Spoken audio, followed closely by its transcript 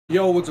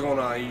Yo, what's going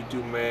on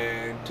YouTube,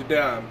 man? Today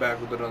I'm back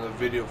with another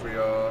video for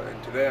y'all,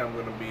 and today I'm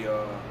gonna be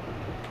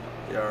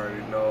you already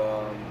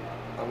know,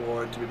 I'm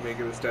going to be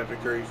making a Stephen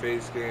Curry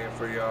face scan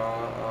for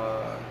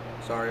y'all.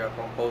 Sorry I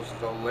can't post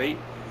so late,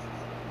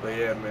 but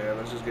yeah, man,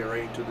 let's just get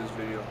right into this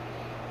video.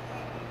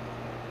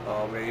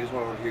 Man, you just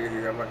want to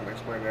hear, I'm not gonna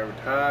explain it every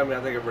time. I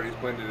think I've already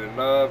explained it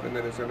enough, and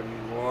then it's gonna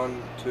be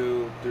 1,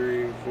 2,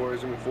 3, 4.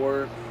 It's gonna be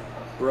 4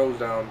 rows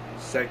down,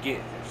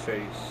 second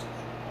face,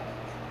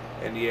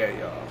 and yeah,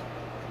 y'all.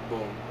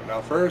 Boom.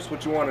 Now first,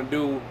 what you want to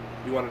do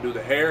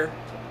the hair,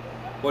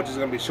 which is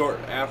going to be short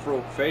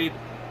afro fade.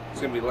 It's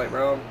going to be light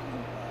brown.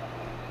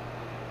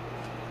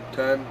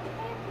 10.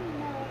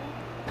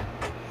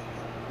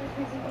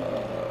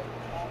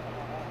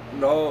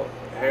 No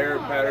hair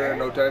pattern,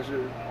 no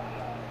texture.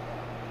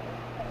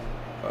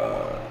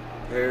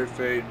 Hair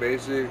fade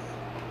basic.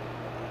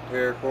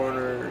 Hair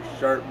corner,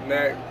 sharp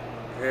neck.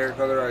 Hair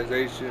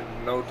colorization,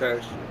 no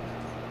texture.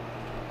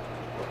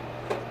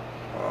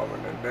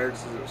 And then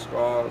next is a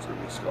skull. It's going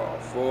to be skull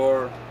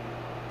 4.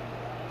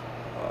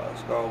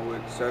 Skull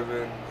width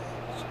 7,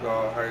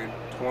 skull height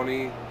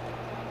 20.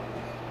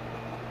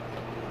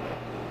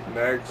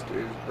 Next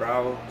is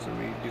brow, it's going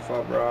to be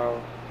default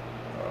brow.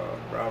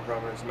 Brow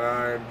prominence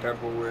 9,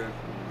 temple width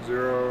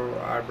 0,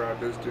 eyebrow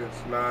distance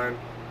 9,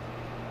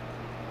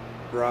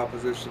 brow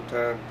position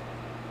 10.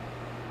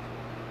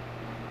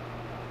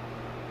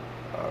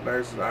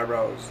 Next is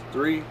eyebrows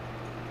 3,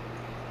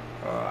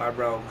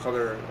 eyebrow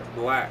color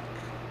black.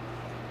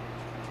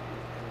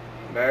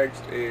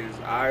 Next is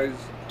eyes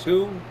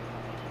 2.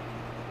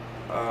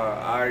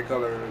 Eye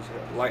color is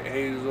light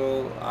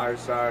hazel, eye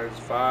size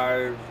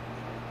 5,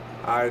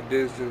 eye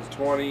distance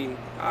 20,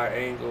 eye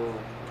angle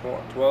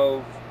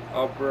 12,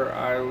 upper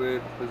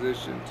eyelid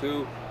position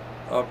 2,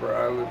 upper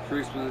eyelid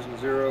crease position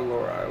 0,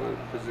 lower eyelid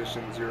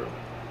position 0.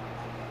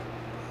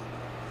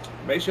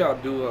 Make sure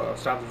y'all do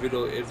stop the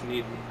video if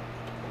needed.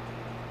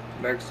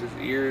 Next is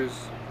ears.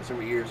 It's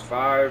going to be ears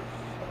 5,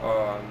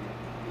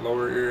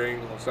 lower ear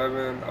angle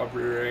 7, upper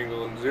ear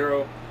angle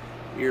 0,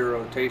 ear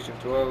rotation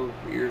 12,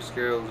 ear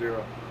scale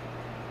 0.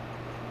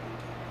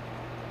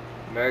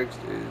 Next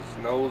is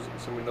nose.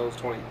 It's going to be nose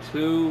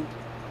 22,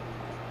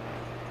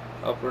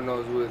 upper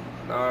nose width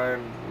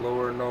 9,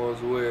 lower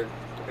nose width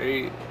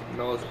 8,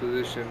 nose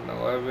position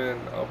 11,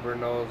 upper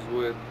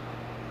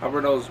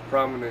nose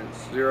prominence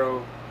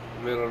 0,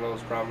 middle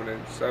nose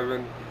prominence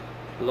 7,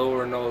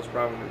 lower nose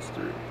prominence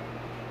 3.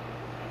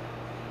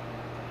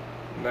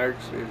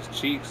 Next is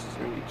cheeks. It's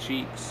going to be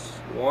cheeks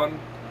 1,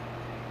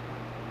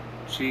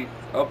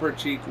 upper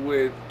cheek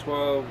width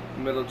 12,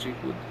 middle cheek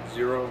width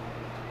 0.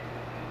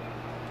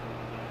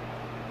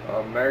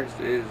 Next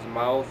is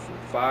mouth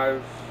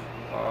 5,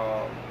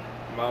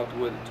 mouth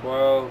width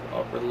 12,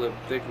 upper lip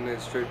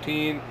thickness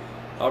 15,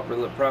 upper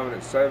lip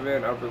prominence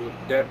 7, upper lip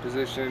depth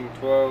position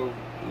 12,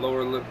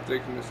 lower lip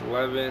thickness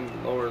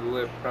 11, lower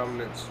lip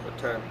prominence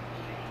 10.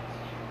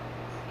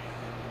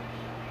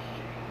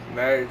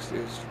 Next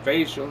is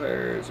facial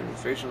hair. It's going to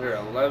be facial hair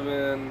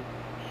 11,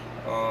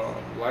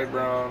 light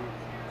brown,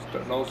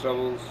 nose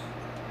stubbles.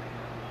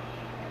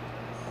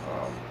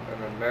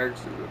 And then next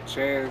is the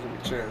chin. It's going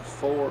to be chin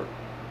 4,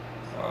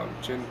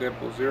 chin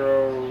dimple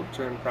 0,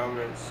 chin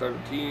prominence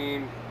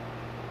 17.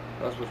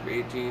 That's supposed to be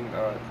 18.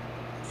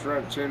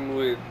 Front chin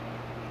width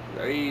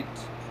 8,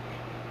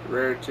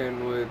 rear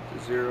chin width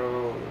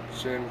 0,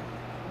 chin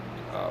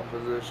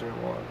position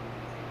 1.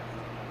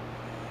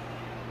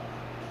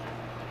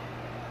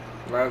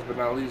 Last but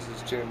not least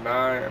is chin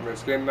 9,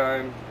 skin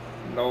 9,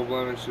 no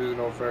blemishes,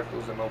 no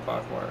freckles, and no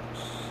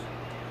pockmarks.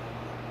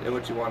 Then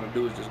what you want to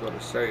do is just go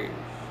to save.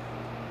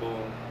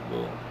 Boom,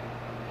 boom.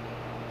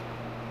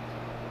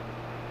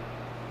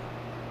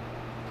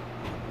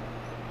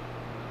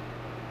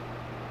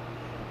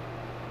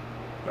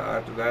 Now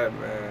after that,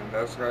 man,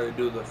 that's how you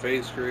do the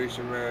face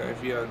creation, man.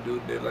 If y'all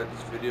did like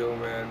this video,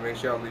 man, make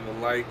sure y'all leave a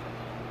like,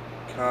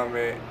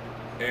 comment,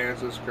 and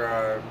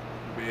subscribe.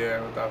 But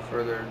yeah, without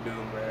further ado,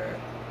 man,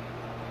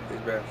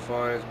 it's been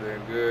fun, it's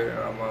been good, and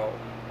I'm out.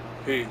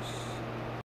 Peace.